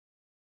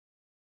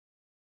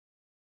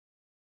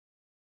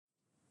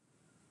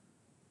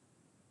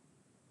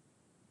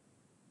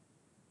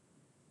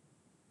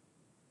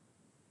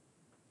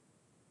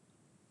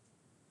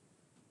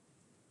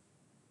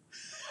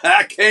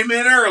I came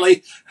in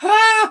early.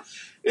 Ha!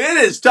 It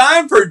is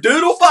time for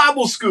Doodle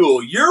Bible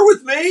School. You're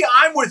with me.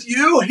 I'm with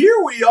you. Here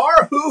we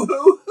are. Hoo,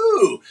 hoo,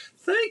 hoo.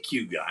 Thank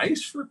you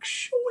guys for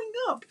showing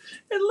up.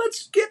 And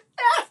let's get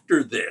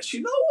after this.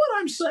 You know what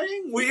I'm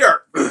saying? We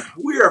are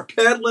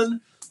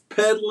pedaling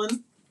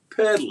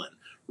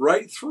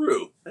right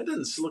through. That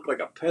doesn't look like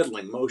a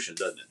pedaling motion,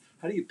 doesn't it?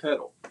 How do you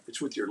pedal?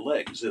 It's with your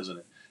legs, isn't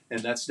it? And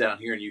that's down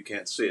here and you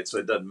can't see it, so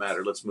it doesn't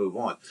matter. Let's move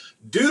on.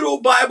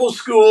 Doodle Bible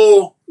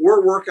School.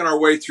 We're working our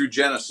way through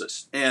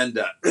Genesis. And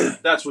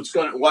that's what's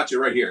going to, watch it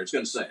right here. It's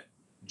going to say it.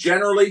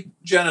 Generally,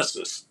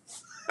 Genesis.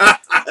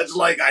 It's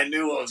like I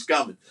knew what was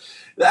coming.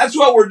 That's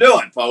what we're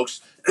doing,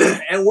 folks.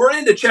 And we're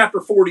into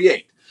chapter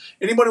 48.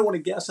 Anybody want to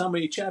guess how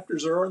many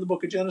chapters there are in the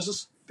book of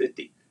Genesis?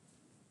 50.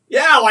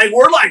 Yeah,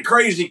 we're like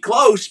crazy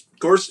close. Of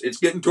course, it's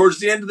getting towards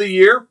the end of the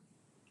year.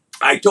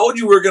 I told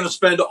you we were going to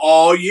spend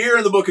all year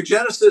in the book of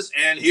Genesis,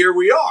 and here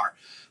we are.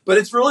 But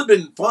it's really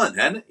been fun,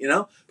 hasn't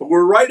it? But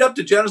we're right up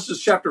to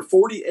Genesis chapter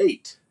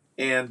 48,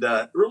 and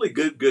really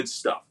good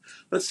stuff.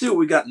 Let's see what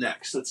we got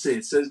next. Let's see.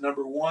 It says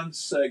number one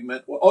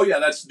segment. Well, oh, yeah,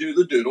 that's do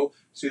the doodle.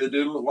 See the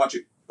doodle? Watch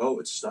it. Oh,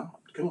 it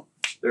stopped. Come on.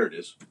 There it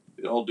is.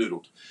 It all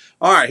doodled.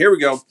 All right, here we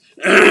go.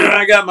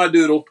 I got my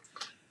doodle.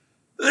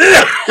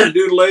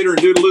 Doodle-later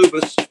and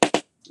doodle-lubus.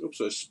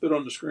 Oops, I spit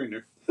on the screen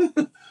there.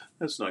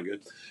 That's not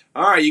good.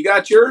 All right, you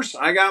got yours?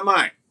 I got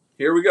mine.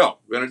 Here we go.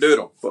 We're going to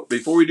doodle. But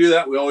before we do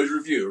that, we always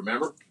review,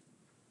 remember?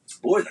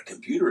 Boy, the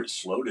computer is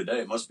slow today.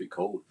 It must be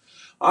cold.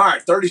 All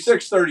right,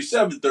 36,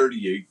 37,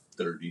 38,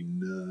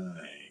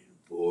 39,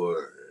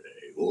 40,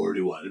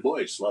 41.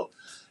 Boy, it's slow.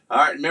 All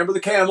right, remember the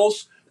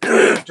camels?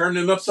 Turn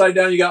them upside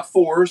down. You got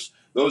fours.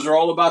 Those are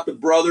all about the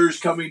brothers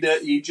coming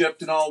to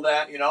Egypt and all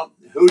that.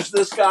 Who's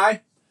this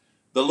guy?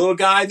 The little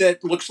guy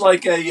that looks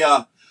like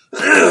a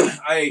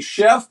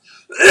chef.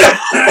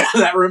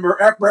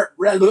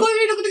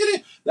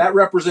 That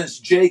represents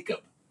Jacob,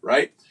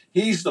 right?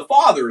 He's the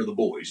father of the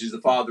boys. He's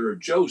the father of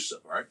Joseph,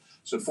 all right?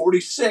 So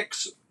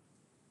 46,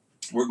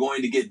 we're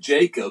going to get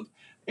Jacob,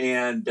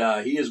 and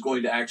he is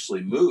going to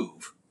actually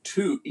move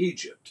to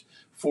Egypt.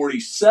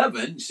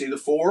 47, you see the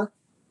 4?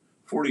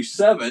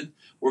 47,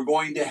 we're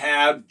going to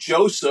have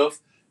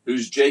Joseph,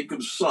 who's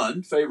Jacob's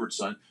son, favorite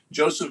son.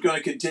 Joseph's going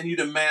to continue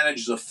to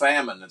manage the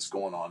famine that's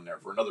going on there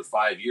for another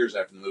 5 years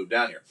after they move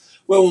down here.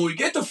 Well, when we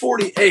get to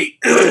 48,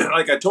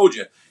 like I told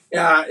you,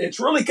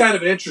 it's really kind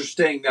of an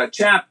interesting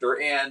chapter,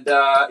 and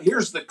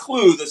here's the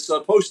clue that's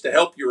supposed to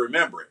help you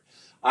remember it.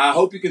 I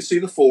hope you can see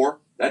the 4.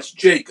 That's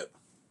Jacob,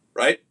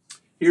 right?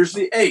 Here's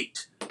the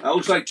 8. That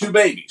looks like 2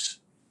 babies.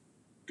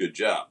 Good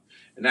job.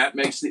 And that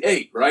makes the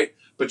 8, right?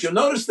 But you'll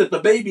notice that the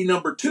baby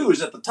number 2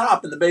 is at the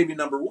top and the baby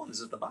number 1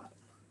 is at the bottom.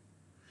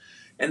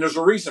 And there's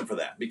a reason for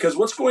that. Because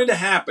what's going to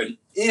happen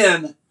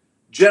in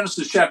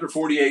Genesis chapter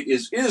 48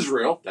 is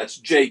Israel. That's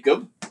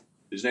Jacob.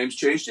 His name's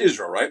changed to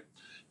Israel, right?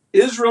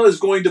 Israel is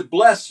going to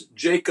bless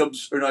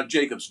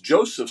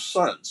Joseph's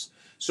sons.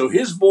 So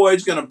his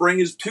boy's going to bring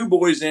his 2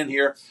 boys in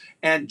here,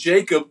 and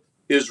Jacob,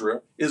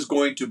 Israel, is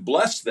going to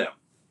bless them.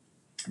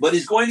 But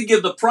he's going to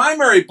give the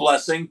primary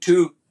blessing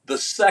to the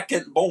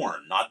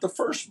second-born, not the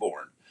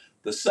firstborn,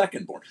 the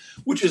second-born,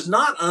 which is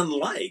not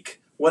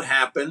unlike what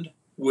happened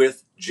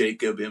with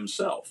Jacob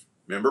himself.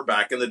 Remember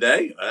back in the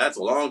day? That's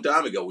a long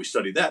time ago we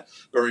studied that.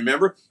 But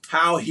remember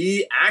how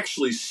he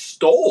actually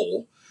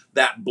stole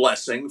that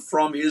blessing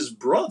from his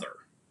brother.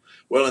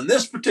 Well, in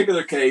this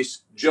particular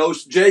case,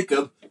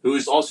 Jacob, who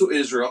is also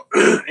Israel,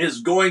 is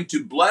going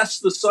to bless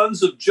the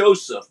sons of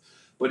Joseph,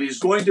 but he's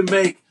going to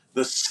make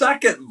the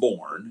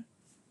second-born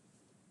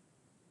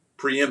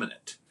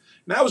preeminent.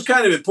 And that was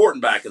kind of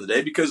important back in the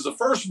day because the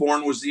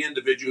firstborn was the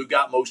individual who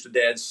got most of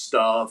dad's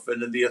stuff and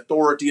then the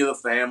authority of the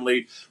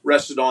family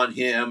rested on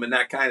him and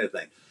that kind of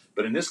thing.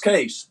 But in this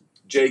case,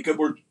 Jacob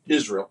or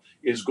Israel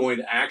is going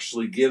to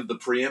actually give the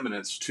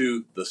preeminence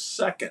to the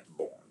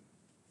secondborn.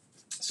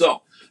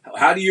 So,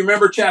 how do you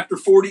remember chapter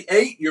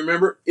 48? You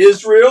remember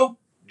Israel,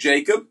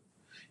 Jacob.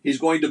 He's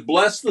going to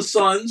bless the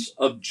sons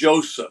of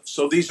Joseph.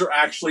 So these are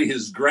actually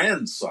his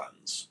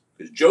grandsons.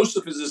 Because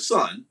Joseph is his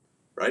son,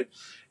 right?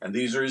 And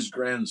these are his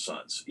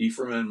grandsons,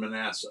 Ephraim and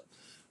Manasseh.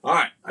 All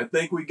right, I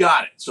think we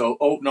got it. So,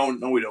 no,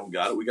 we don't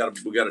got it. We got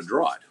to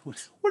draw it.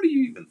 What are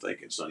you even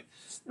thinking, Sonny?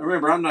 Now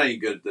remember, I'm not even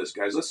good at this,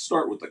 guys. Let's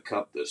start with the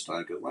cup this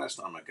time, because last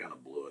time I kind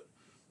of blew it.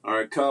 All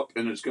right, cup,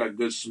 and it's got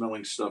good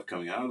smelling stuff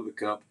coming out of the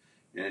cup.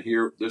 And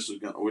here,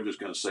 we're just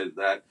going to say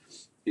that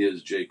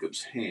is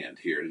Jacob's hand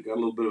here. He's got a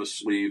little bit of a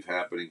sleeve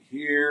happening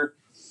here.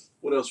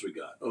 What else we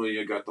got? Oh,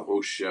 you got the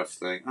whole chef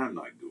thing. I'm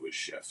not good with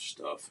chef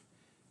stuff.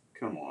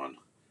 Come on.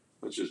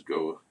 Let's just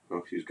go.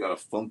 Oh, he's got a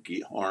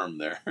funky arm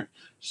there.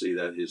 See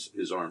that?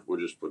 His arm, we'll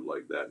just put it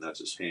like that, and that's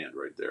his hand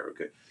right there,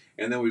 okay?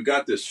 And then we've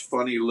got this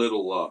funny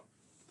little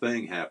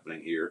thing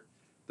happening here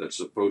that's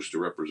supposed to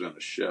represent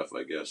a chef,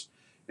 I guess.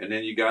 And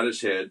then you got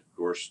his head. Of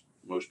course,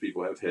 most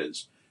people have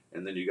heads.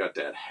 And then you got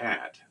that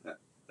hat.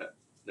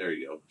 There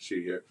you go.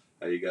 See here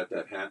how you got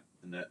that hat?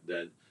 And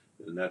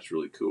that's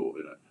really cool,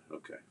 isn't it?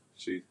 Okay.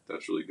 See,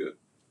 that's really good.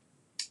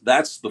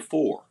 That's the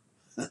 4.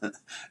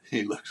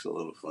 He looks a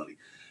little funny.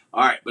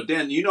 All right, but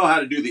then you know how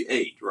to do the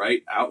 8,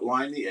 right?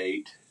 Outline the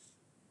 8.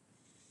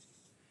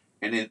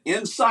 And then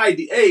inside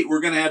the 8,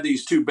 we're going to have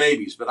these 2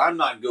 babies, but I'm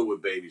not good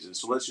with babies, and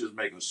so let's just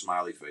make them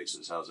smiley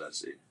faces. How's that,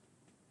 Steve?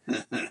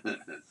 Is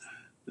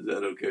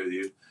that okay with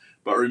you?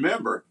 But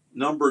remember,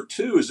 number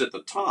 2 is at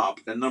the top,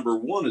 and number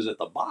 1 is at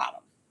the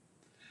bottom.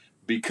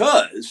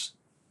 Because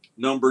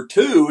number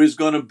 2 is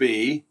going to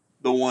be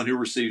the one who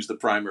receives the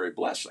primary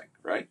blessing,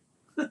 right?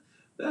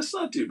 That's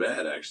not too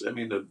bad, actually. I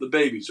mean, the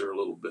babies are a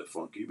little bit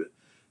funky, but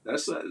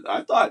that's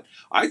I thought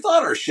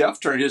our chef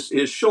turned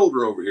his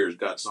shoulder over here has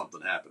got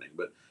something happening.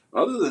 But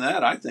other than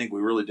that, I think we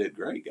really did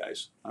great,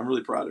 guys. I'm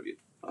really proud of you.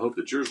 I hope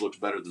that yours looks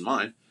better than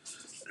mine.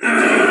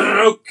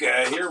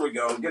 Okay, here we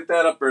go. Get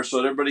that up there so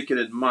that everybody can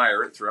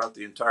admire it throughout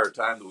the entire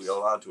time that we are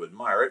allowed to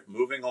admire it.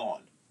 Moving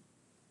on.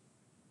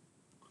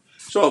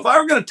 So if I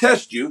were going to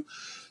test you,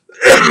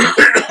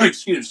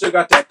 excuse me, still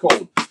got that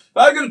cold. If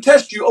I were going to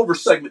test you over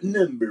segment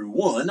number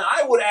 1,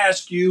 I would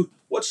ask you,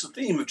 what's the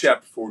theme of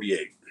chapter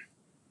 48?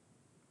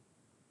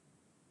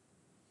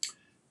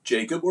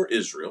 Jacob or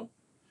Israel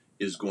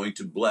is going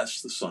to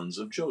bless the sons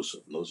of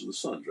Joseph. And those are the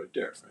sons right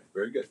there. Right?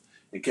 Very good.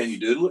 And can you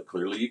doodle it?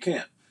 Clearly you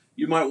can.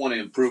 You might want to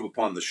improve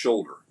upon the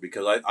shoulder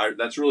because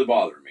that's really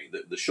bothering me.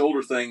 The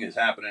shoulder thing is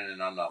happening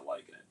and I'm not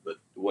liking it. But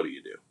what do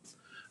you do?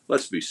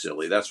 Let's be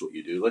silly. That's what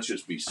you do. Let's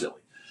just be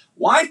silly.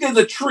 Why did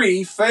the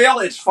tree fail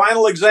its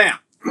final exam?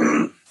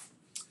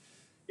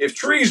 If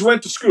trees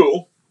went to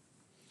school,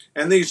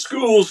 and these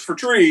schools for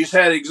trees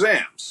had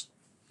exams,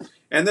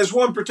 and this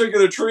one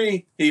particular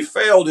tree, he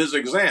failed his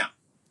exam,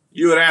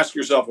 you would ask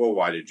yourself, well,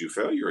 why did you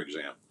fail your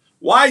exam?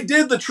 Why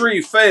did the tree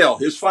fail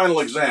his final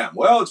exam?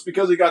 Well, it's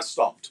because he got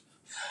stumped.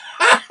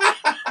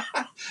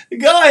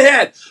 Go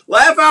ahead.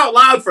 Laugh out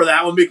loud for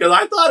that one because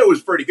I thought it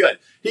was pretty good.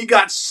 He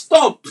got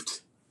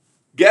stumped.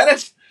 Get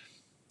it?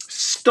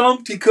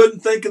 Stumped, he couldn't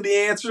think of the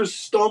answers.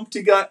 Stumped,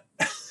 he got...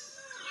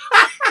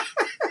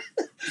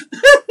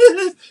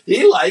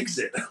 He likes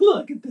it.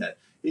 Look at that.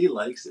 He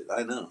likes it.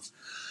 I know.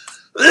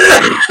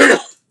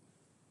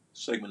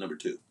 Segment number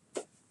 2.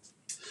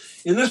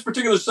 In this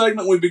particular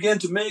segment, we begin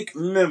to make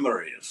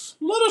memories.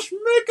 Let us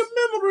make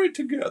a memory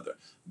together.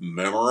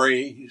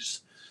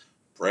 Memories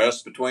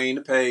pressed between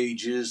the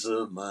pages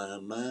of my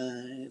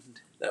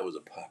mind. That was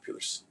a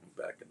popular song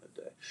back in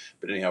the day.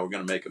 But anyhow, we're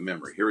going to make a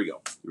memory. Here we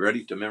go. You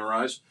ready to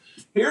memorize?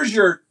 Here's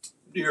your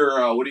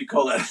what do you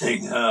call that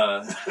thing?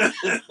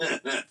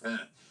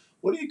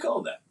 What do you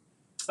call that?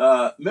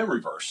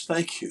 Memory verse.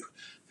 Thank you.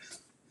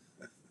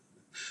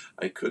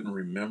 I couldn't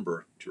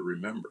remember to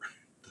remember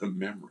the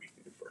memory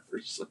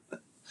verse.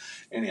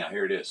 Anyhow,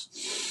 here it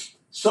is.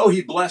 So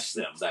he blessed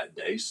them that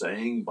day,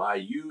 saying, by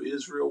you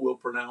Israel will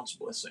pronounce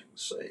blessings,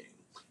 saying.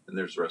 And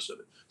there's the rest of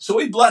it. So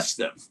he blessed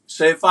them.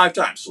 Say it 5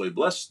 times. So he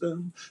blessed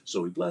them.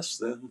 So he blessed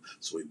them.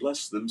 So he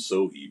blessed them.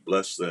 So he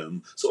blessed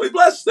them. So he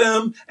blessed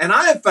them. And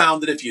I have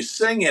found that if you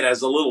sing it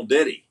as a little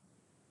ditty,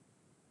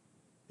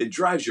 it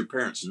drives your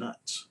parents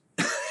nuts.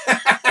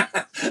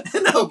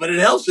 No, but it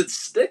helps it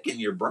stick in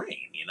your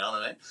brain, you know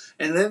what I mean?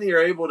 And then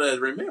you're able to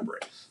remember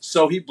it.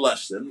 So he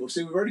blessed them. Well,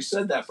 see, we've already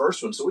said that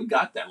first one, so we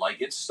got that.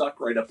 Like, it's stuck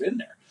right up in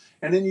there.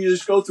 And then you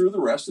just go through the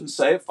rest and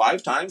say it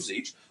 5 times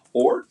each.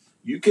 Or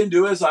you can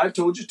do, as I've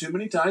told you too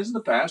many times in the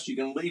past, you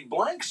can leave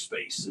blank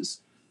spaces,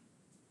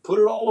 put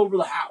it all over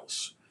the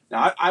house.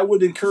 Now, I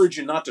would encourage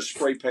you not to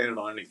spray paint it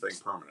on anything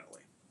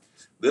permanently.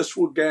 This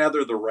will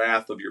gather the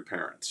wrath of your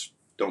parents.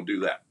 Don't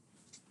do that.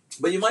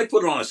 But you might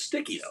put it on a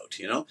sticky note,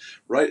 you know,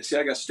 right? See,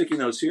 I got sticky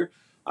notes here.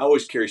 I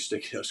always carry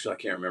sticky notes because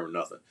I can't remember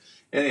nothing.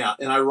 Anyhow,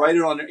 and I write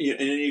it on there, and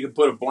then you can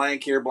put a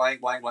blank here,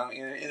 blank, blank, blank,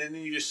 and then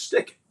you just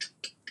stick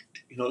it,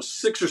 you know,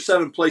 6 or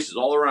 7 places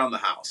all around the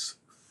house.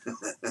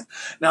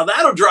 Now,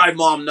 that'll drive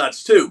Mom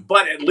nuts, too,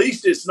 but at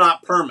least it's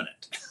not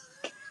permanent.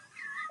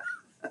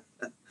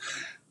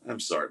 I'm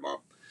sorry, Mom.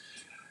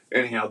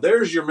 Anyhow,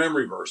 there's your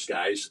memory verse,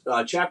 guys.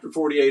 Chapter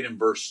 48 and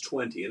verse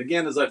 20. And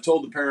again, as I've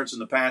told the parents in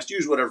the past,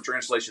 use whatever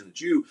translation that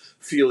you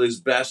feel is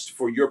best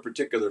for your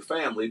particular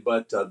family,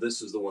 but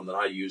this is the one that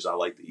I use. I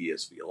like the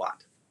ESV a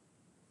lot.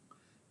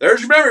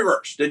 There's your memory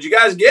verse. Did you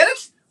guys get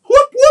it?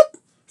 Whoop,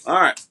 whoop. All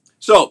right.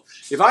 So,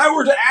 if I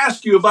were to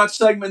ask you about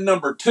segment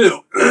number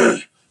 2,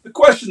 the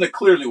question that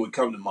clearly would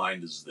come to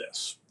mind is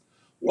this.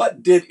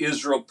 What did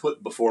Israel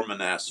put before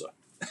Manasseh?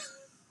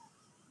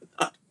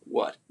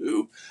 What?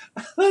 Who?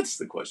 That's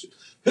the question.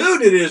 Who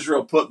did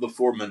Israel put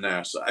before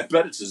Manasseh? I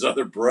bet it's his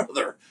other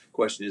brother.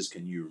 Question is,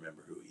 can you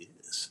remember who he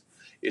is?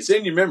 It's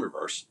in your memory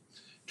verse.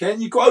 Can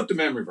you quote the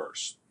memory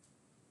verse?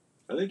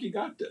 I think you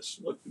got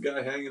this. Look, the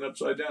guy hanging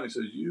upside down. He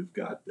says, you've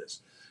got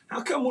this. How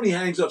come when he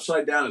hangs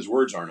upside down, his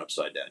words aren't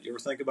upside down? Do you ever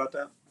think about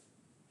that?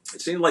 It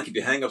seems like if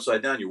you hang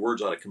upside down, your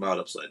words ought to come out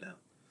upside down.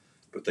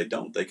 But they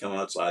don't. They come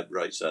outside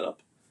right side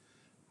up.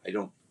 I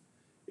don't.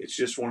 It's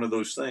just one of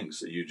those things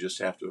that you just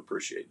have to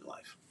appreciate in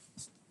life.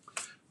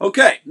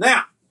 Okay,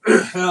 now,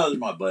 there's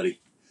my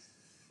buddy.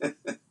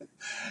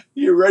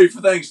 You ready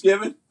for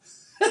Thanksgiving?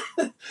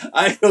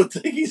 I don't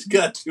think he's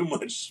got too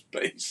much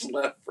space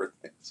left for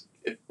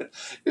Thanksgiving.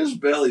 His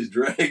belly's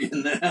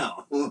dragging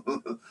now.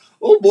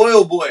 Oh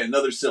boy,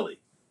 another silly.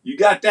 You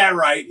got that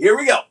right. Here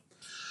we go.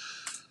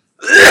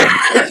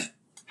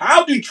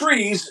 How do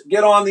trees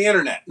get on the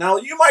internet? Now,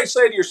 you might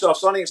say to yourself,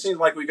 Sonny, it seems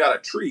like we got a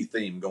tree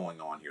theme going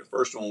on here. The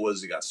first one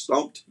was he got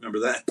stumped. Remember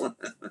that one?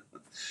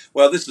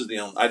 Well, this is the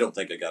only, I don't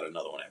think I got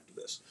another one after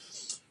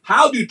this.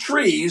 How do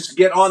trees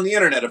get on the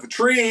internet? If a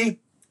tree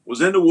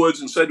was in the woods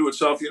and said to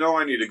itself,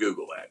 I need to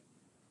Google that.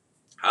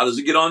 How does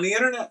it get on the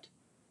internet?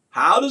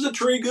 How does a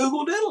tree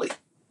Google diddly?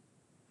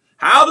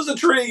 How does a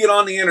tree get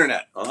on the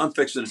internet? Well, I'm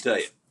fixing to tell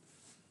you.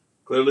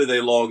 Clearly,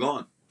 they log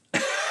on.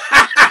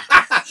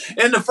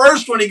 And the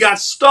first one, he got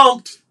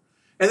stumped.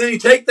 And then you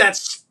take that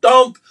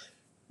stump,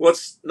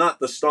 what's not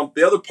the stump,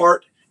 the other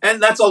part,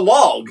 and that's a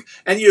log.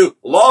 And you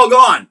log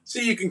on.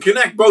 See, you can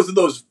connect both of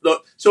those.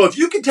 So if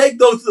you can take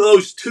both of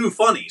those two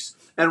funnies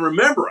and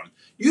remember them,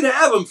 you'd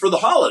have them for the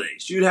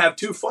holidays. You'd have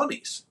two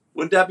funnies.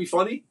 Wouldn't that be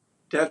funny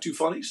to have two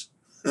funnies?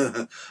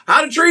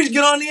 How do trees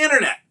get on the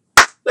internet?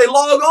 They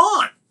log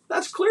on.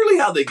 That's clearly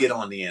how they get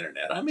on the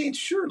internet. I mean,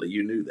 surely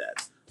you knew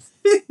that.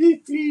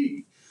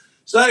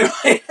 So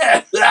anyway,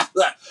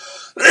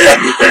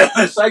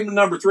 segment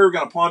number 3, we're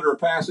going to ponder a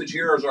passage.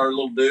 Here is our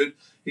little dude.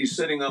 He's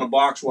sitting on a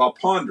box while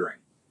pondering.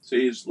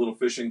 See his little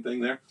fishing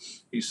thing there?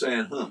 He's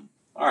saying, All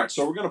right,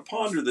 so we're going to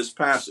ponder this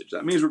passage.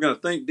 That means we're going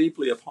to think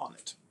deeply upon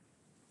it.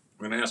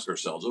 We're going to ask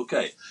ourselves,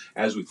 okay,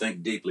 as we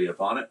think deeply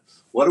upon it,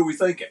 what are we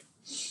thinking?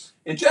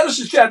 In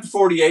Genesis chapter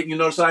 48, you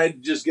notice I had to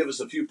just give us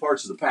a few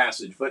parts of the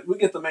passage, but we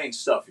get the main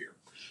stuff here.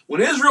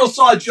 When Israel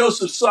saw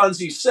Joseph's sons,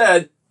 he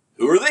said,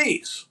 who are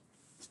these?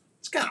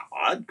 It's kind of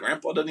odd.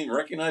 Grandpa doesn't even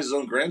recognize his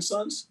own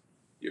grandsons.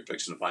 You're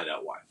fixing to find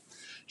out why.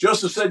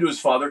 Joseph said to his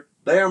father,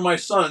 they are my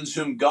sons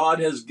whom God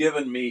has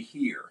given me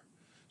here.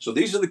 So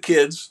these are the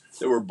kids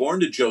that were born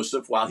to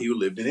Joseph while he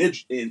lived in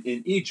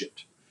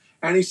Egypt.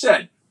 And he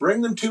said,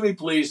 bring them to me,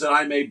 please, that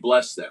I may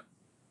bless them.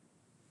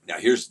 Now,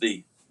 here's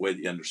the way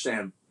that you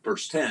understand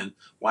verse 10,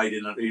 why he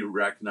didn't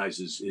recognize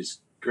his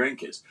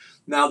grandkids.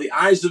 Now, the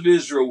eyes of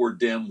Israel were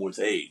dim with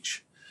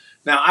age.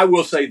 Now, I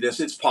will say this.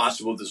 It's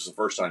possible this is the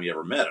first time you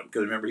ever met him.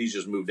 Because remember, he's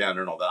just moved down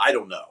there and all that. I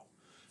don't know.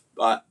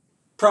 But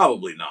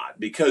probably not.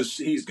 Because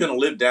he's going to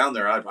live down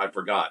there. I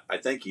forgot. I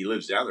think he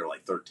lives down there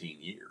like 13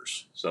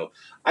 years. So,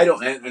 I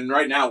don't. And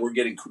right now, we're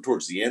getting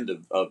towards the end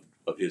of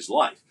his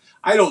life.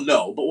 I don't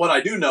know. But what I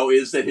do know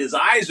is that his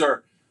eyes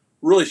are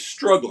really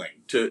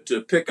struggling to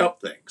pick up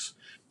things.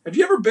 Have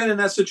you ever been in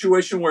that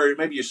situation where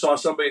maybe you saw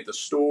somebody at the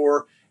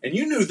store and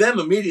you knew them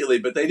immediately,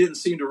 but they didn't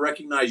seem to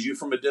recognize you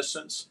from a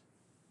distance?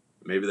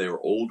 Maybe they were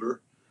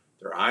older.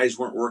 Their eyes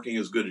weren't working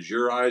as good as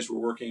your eyes were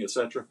working,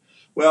 etc.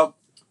 Well,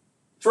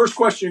 first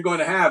question you're going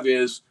to have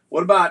is,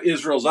 what about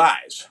Israel's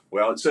eyes?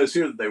 Well, it says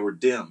here that they were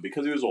dim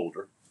because he was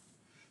older,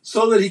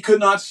 so that he could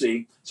not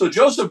see. So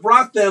Joseph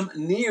brought them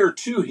near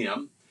to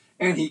him,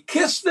 and he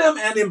kissed them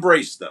and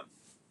embraced them.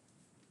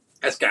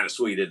 That's kind of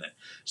sweet, isn't it?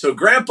 So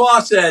Grandpa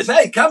says,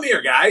 hey, come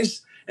here,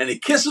 guys. And he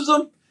kisses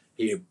them.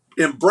 He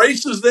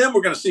embraces them.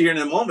 We're going to see here in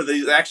a moment that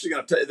he's actually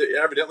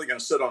they're evidently going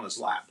to sit on his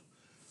lap.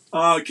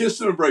 Kiss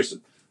them, embrace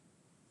them.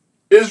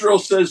 Israel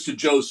says to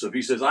Joseph,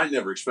 he says, I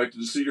never expected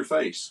to see your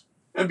face.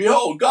 And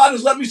behold, God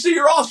has let me see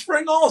your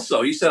offspring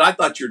also. He said, I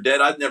thought you're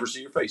dead. I'd never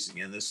see your face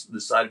again this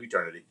side of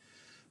eternity.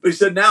 But he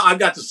said, now I've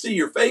got to see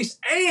your face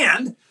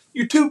and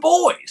your two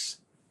boys.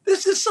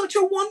 This is such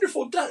a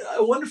wonderful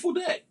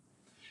day.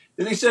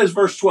 Then he says,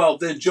 verse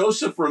 12, then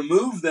Joseph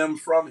removed them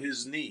from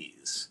his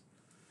knees.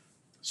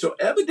 So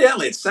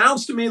evidently, it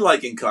sounds to me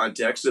like in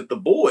context that the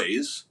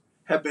boys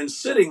have been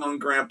sitting on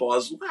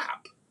Grandpa's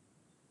lap.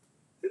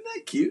 Isn't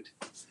that cute?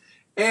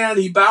 And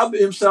he bowed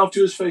himself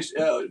to his face,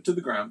 to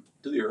the ground,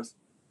 to the earth.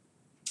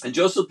 And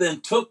Joseph then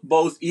took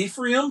both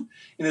Ephraim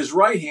in his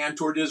right hand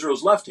toward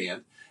Israel's left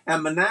hand,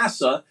 and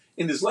Manasseh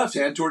in his left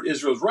hand toward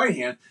Israel's right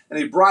hand, and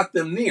he brought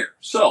them near.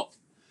 So,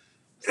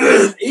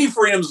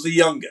 Ephraim's the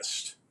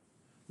youngest.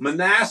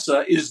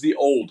 Manasseh is the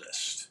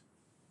oldest.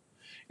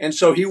 And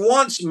so he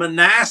wants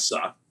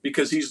Manasseh,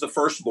 because he's the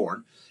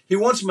firstborn, he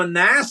wants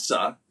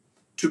Manasseh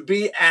to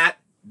be at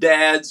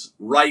Dad's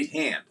right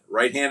hand.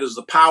 Right hand is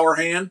the power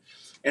hand.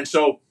 And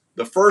so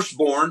the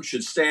firstborn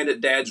should stand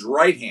at Dad's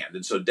right hand.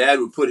 And so Dad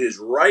would put his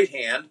right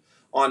hand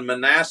on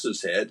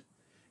Manasseh's head,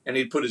 and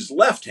he'd put his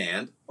left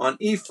hand on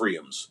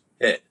Ephraim's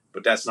head.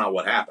 But that's not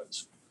what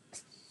happens.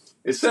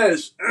 It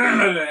says,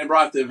 and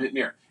brought them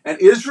near. And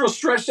Israel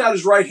stretched out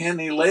his right hand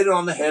and he laid it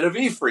on the head of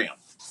Ephraim.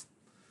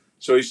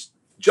 So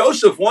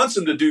Joseph wants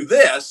him to do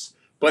this,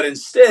 but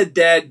instead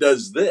Dad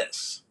does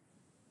this.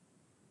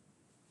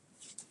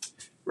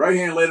 Right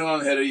hand laid it on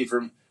the head of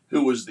Ephraim,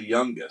 who was the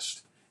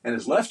youngest, and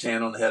his left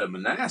hand on the head of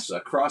Manasseh,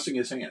 crossing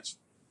his hands.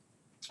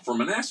 For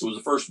Manasseh was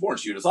the firstborn,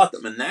 so you'd have thought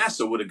that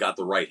Manasseh would have got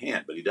the right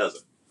hand, but he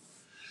doesn't.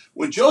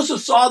 When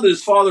Joseph saw that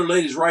his father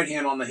laid his right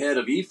hand on the head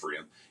of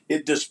Ephraim,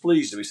 it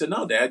displeased him. He said,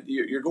 no, Dad,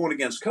 you're going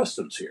against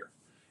customs here.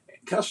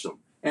 Custom.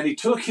 And he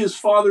took his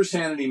father's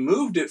hand and he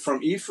moved it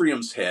from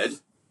Ephraim's head.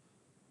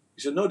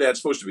 He said, no, Dad,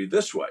 it's supposed to be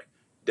this way.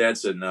 Dad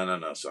said,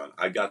 no, son.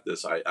 I got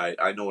this.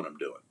 I know what I'm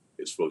doing.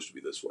 It's supposed to be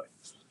this way.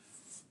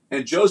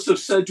 And Joseph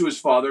said to his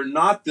father,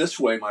 not this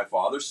way, my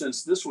father,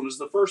 since this one is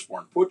the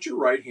firstborn. Put your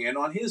right hand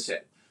on his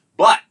head.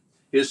 But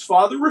His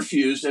father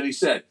refused, and he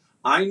said,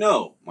 I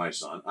know, my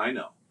son, I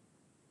know.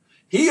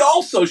 He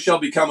also shall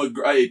become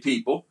a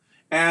people,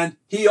 and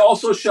he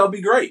also shall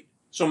be great.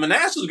 So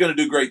Manasseh is going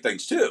to do great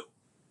things too.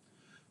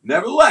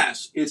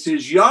 Nevertheless, it's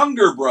his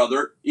younger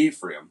brother,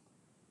 Ephraim,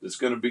 that's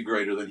going to be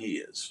greater than he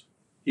is.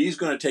 He's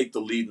going to take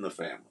the lead in the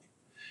family.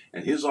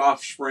 And his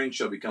offspring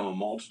shall become a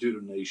multitude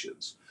of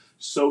nations.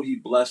 So he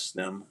blessed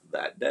them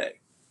that day.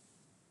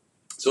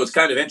 So it's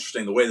kind of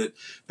interesting the way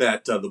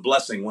that the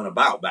blessing went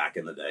about back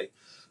in the day.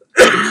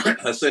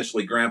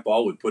 Essentially,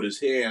 Grandpa would put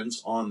his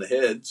hands on the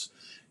heads,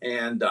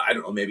 and I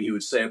don't know, maybe he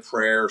would say a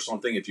prayer or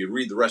something. If you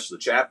read the rest of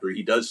the chapter,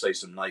 he does say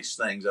some nice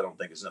things. I don't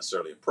think it's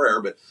necessarily a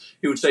prayer, but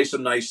he would say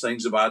some nice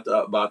things about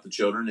the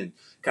children and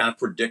kind of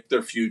predict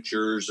their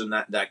futures and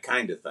that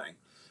kind of thing.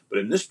 But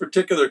in this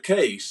particular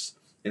case,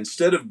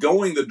 instead of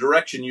going the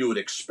direction you would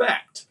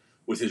expect,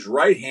 with his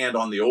right hand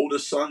on the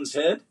oldest son's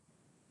head,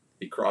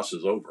 he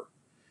crosses over.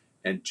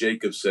 And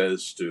Jacob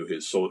says to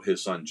his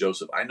son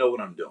Joseph, I know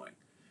what I'm doing.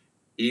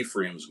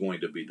 Ephraim's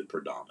going to be the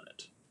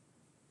predominant.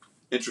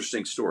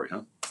 Interesting story,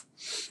 huh?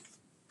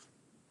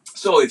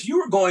 So if you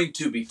were going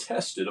to be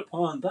tested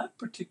upon that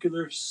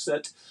particular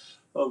set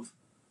of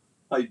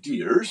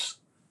ideas,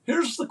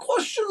 here's the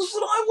questions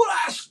that I would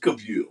ask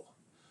of you.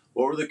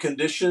 What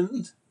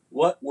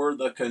were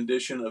the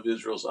condition of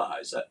Israel's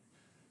eyes? I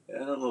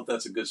don't know if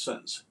that's a good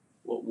sentence.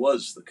 What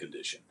was the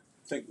condition?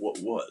 Think what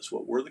was.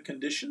 What were the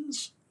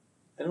conditions?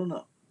 I don't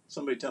know.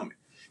 Somebody tell me.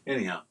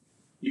 Anyhow,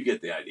 you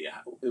get the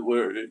idea.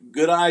 Were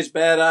good eyes,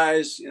 bad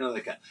eyes,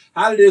 that kind.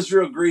 How did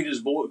Israel greet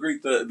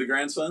the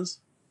grandsons?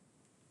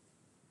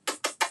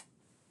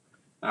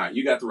 All right,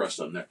 you got the rest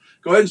of them there.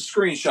 Go ahead and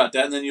screenshot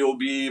that, and then you'll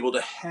be able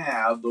to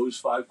have those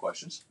 5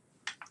 questions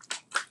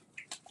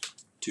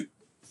to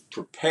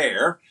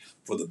prepare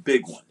for the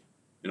big one.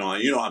 You know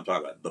what I'm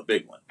talking about, the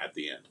big one at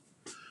the end.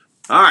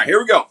 All right, here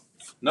we go.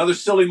 Another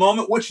silly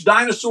moment. Which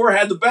dinosaur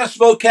had the best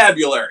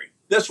vocabulary?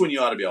 This one you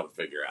ought to be able to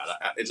figure out.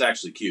 It's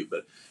actually cute,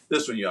 but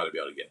this one you ought to be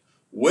able to get.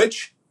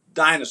 Which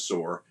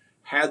dinosaur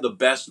had the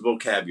best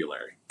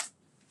vocabulary?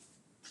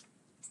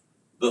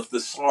 The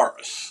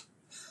thesaurus.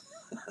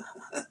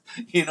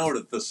 You know what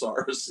a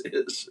thesaurus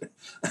is?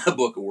 A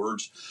book of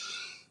words.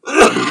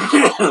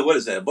 What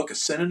is that? A book of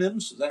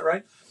synonyms? Is that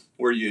right?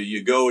 Where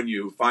you go and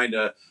you find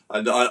a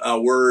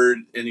word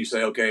and you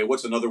say, okay,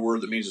 what's another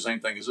word that means the same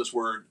thing as this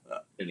word?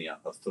 Anyhow,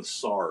 a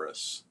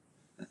thesaurus.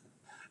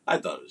 I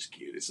thought it was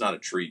cute. It's not a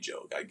tree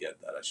joke. I get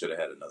that. I should have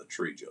had another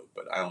tree joke,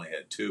 but I only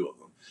had 2 of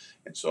them,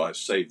 and so I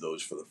saved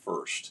those for the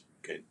first.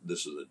 Okay,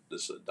 this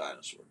is a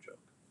dinosaur joke.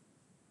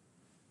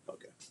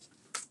 Okay.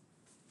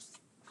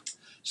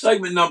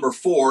 Segment number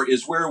 4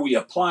 is where we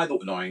apply the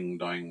doing.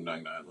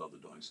 I love the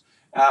doings.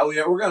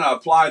 We're going to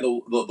apply the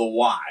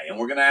why, and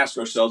we're going to ask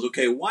ourselves,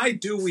 okay, why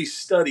do we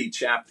study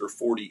chapter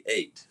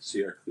 48?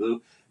 See our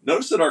clue.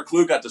 Notice that our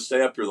clue got to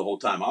stay up here the whole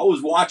time. I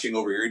was watching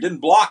over here. He didn't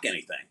block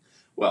anything.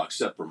 Well,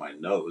 except for my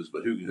nose,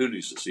 but who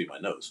needs to see my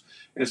nose?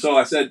 And so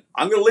I said,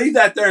 I'm going to leave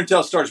that there until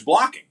it starts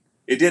blocking.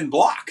 It didn't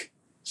block.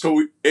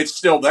 So it's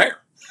still there.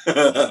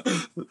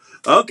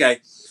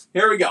 Okay,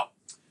 here we go.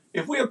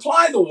 If we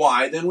apply the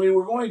why, then we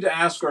were going to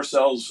ask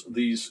ourselves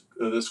this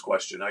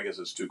question. I guess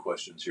it's 2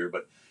 questions here,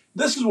 but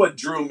this is what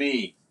drew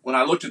me when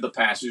I looked at the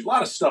passage. A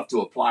lot of stuff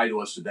to apply to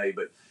us today,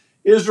 but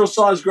Israel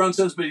saw his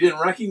grandsons, but he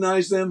didn't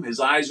recognize them. His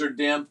eyes are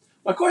dim.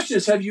 My question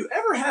is, have you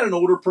ever had an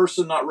older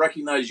person not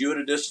recognize you at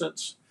a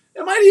distance?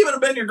 It might even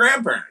have been your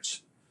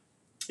grandparents.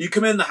 You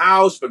come in the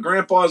house, but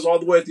Grandpa's all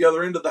the way at the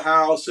other end of the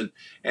house, and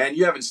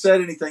you haven't said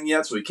anything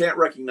yet, so he can't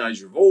recognize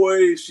your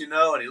voice,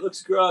 and he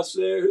looks across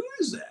there. Who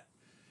is that?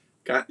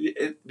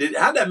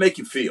 How'd that make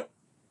you feel?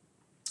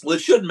 Well,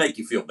 it shouldn't make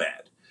you feel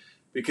bad,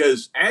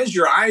 because as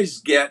your eyes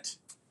get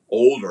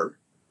older,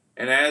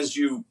 and as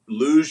you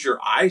lose your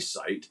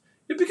eyesight,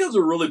 it becomes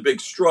a really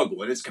big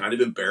struggle, and it's kind of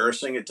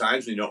embarrassing at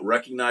times when you don't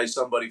recognize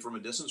somebody from a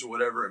distance or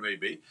whatever it may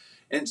be.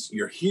 And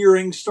your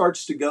hearing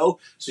starts to go,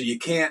 so you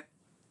can't,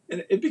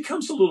 and it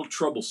becomes a little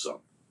troublesome.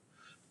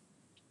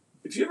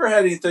 If you ever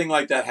had anything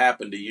like that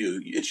happen to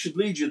you, it should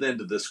lead you then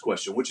to this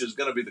question, which is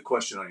going to be the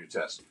question on your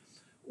test.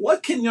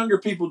 What can younger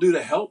people do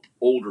to help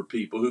older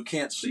people who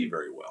can't see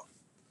very well?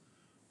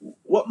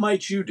 What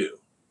might you do?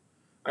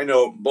 I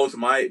know both of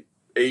my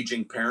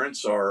aging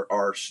parents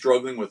are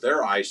struggling with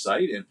their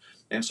eyesight,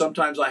 and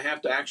sometimes I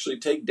have to actually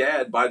take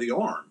Dad by the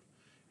arm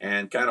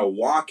and kind of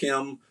walk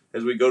him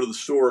as we go to the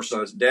store.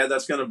 So, Dad,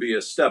 that's going to be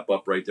a step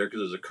up right there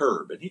because there's a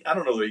curb. And I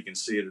don't know whether he can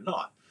see it or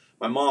not.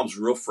 My mom's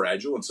real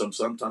fragile, and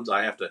sometimes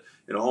I have to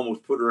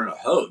almost put her in a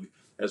hug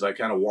as I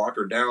kind of walk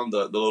her down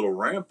the little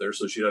ramp there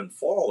so she doesn't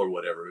fall or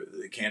whatever.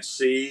 They can't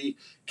see,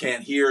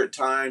 can't hear at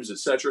times,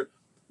 etc.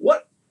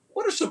 What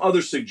are some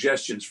other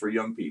suggestions for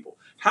young people?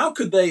 How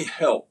could they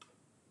help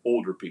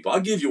older people? I'll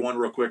give you one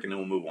real quick and then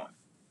we'll move on.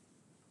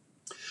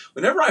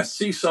 Whenever I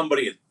see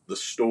somebody at the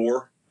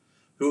store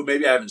who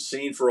maybe I haven't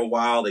seen for a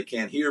while, they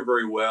can't hear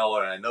very well,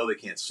 and I know they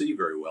can't see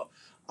very well,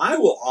 I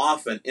will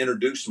often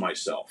introduce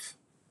myself,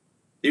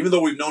 even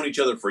though we've known each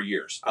other for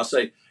years. I'll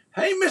say,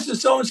 hey,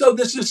 Mrs. So-and-so,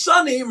 this is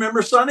Sonny.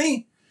 Remember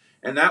Sonny?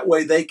 And that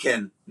way they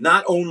can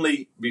not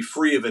only be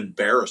free of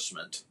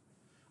embarrassment,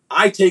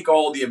 I take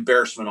all the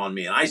embarrassment on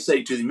me. And I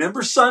say to them,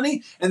 remember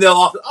Sonny? And they'll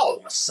often,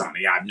 oh,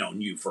 Sonny, I've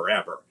known you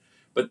forever.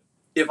 But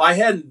if I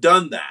hadn't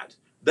done that,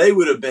 they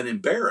would have been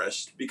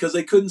embarrassed because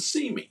they couldn't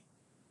see me.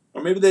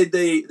 Or maybe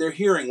their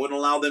hearing wouldn't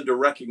allow them to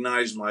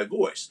recognize my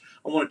voice.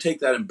 I want to take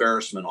that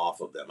embarrassment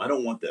off of them. I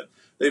don't want them.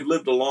 They've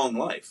lived a long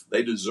life.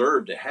 They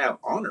deserve to have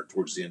honor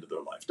towards the end of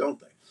their life, don't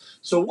they?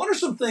 So what are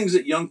some things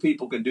that young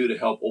people can do to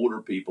help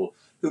older people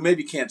who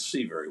maybe can't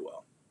see very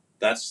well?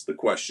 That's the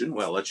question.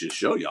 Well, let's just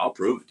show you. I'll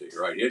prove it to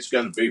you right here. It's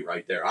going to be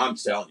right there. I'm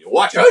telling you.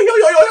 Watch.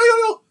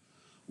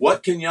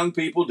 What can young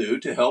people do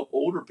to help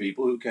older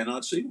people who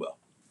cannot see well?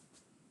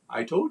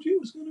 I told you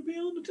it was going to be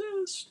on the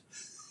test.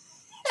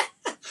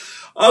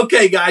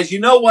 Okay, guys, you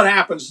know what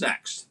happens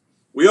next.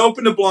 We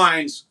open the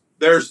blinds.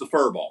 There's the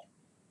fur ball.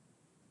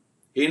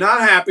 He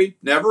not happy.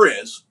 Never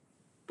is.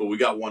 But we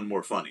got one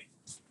more funny.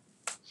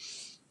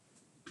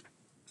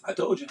 I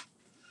told you.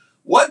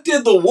 What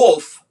did the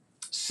wolf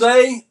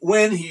say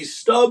when he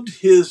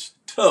stubbed his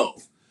toe?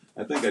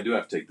 I think I do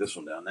have to take this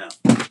one down now.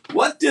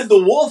 What did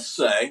the wolf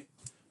say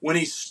when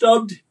he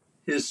stubbed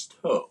his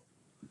toe?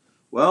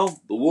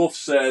 Well, the wolf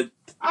said,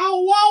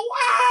 ow, ow,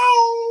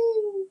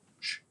 ow.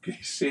 Can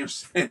you see him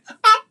saying, ow,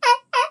 ow,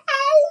 ow,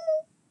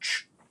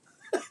 ouch?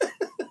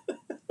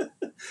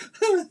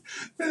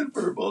 And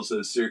Furball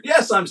says, serious.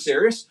 Yes, I'm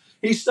serious.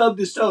 He stubbed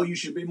his toe. You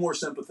should be more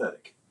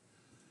sympathetic.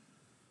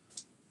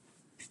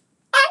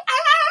 Ow,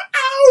 ow,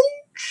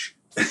 ouch.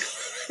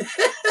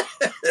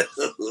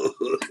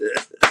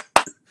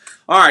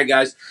 All right,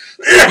 guys.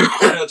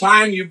 The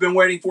time you've been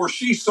waiting for,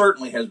 she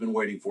certainly has been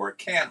waiting for it.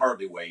 Can't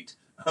hardly wait.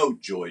 Oh,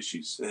 joy,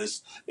 she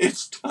says.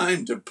 It's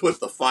time to put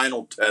the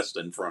final test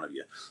in front of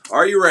you.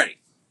 Are you ready?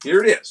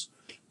 Here it is.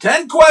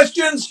 10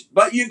 questions,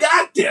 but you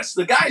got this.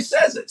 The guy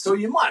says it, so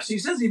you must. He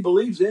says he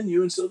believes in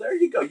you, and so there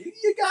you go. You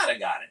got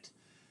it.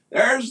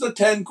 There's the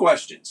 10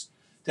 questions.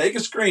 Take a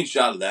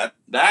screenshot of that.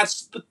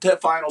 That's the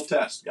final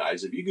test,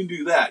 guys. If you can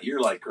do that,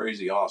 you're like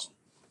crazy awesome.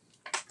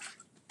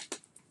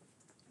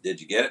 Did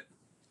you get it?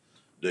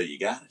 Do you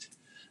got it?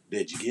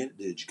 Did you get it?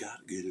 Did you got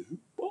it? Get it?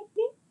 Boop,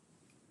 boop.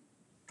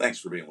 Thanks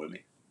for being with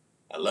me.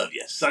 I love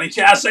you. Sonny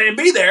Chow saying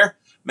be there.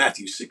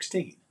 Matthew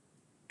 16.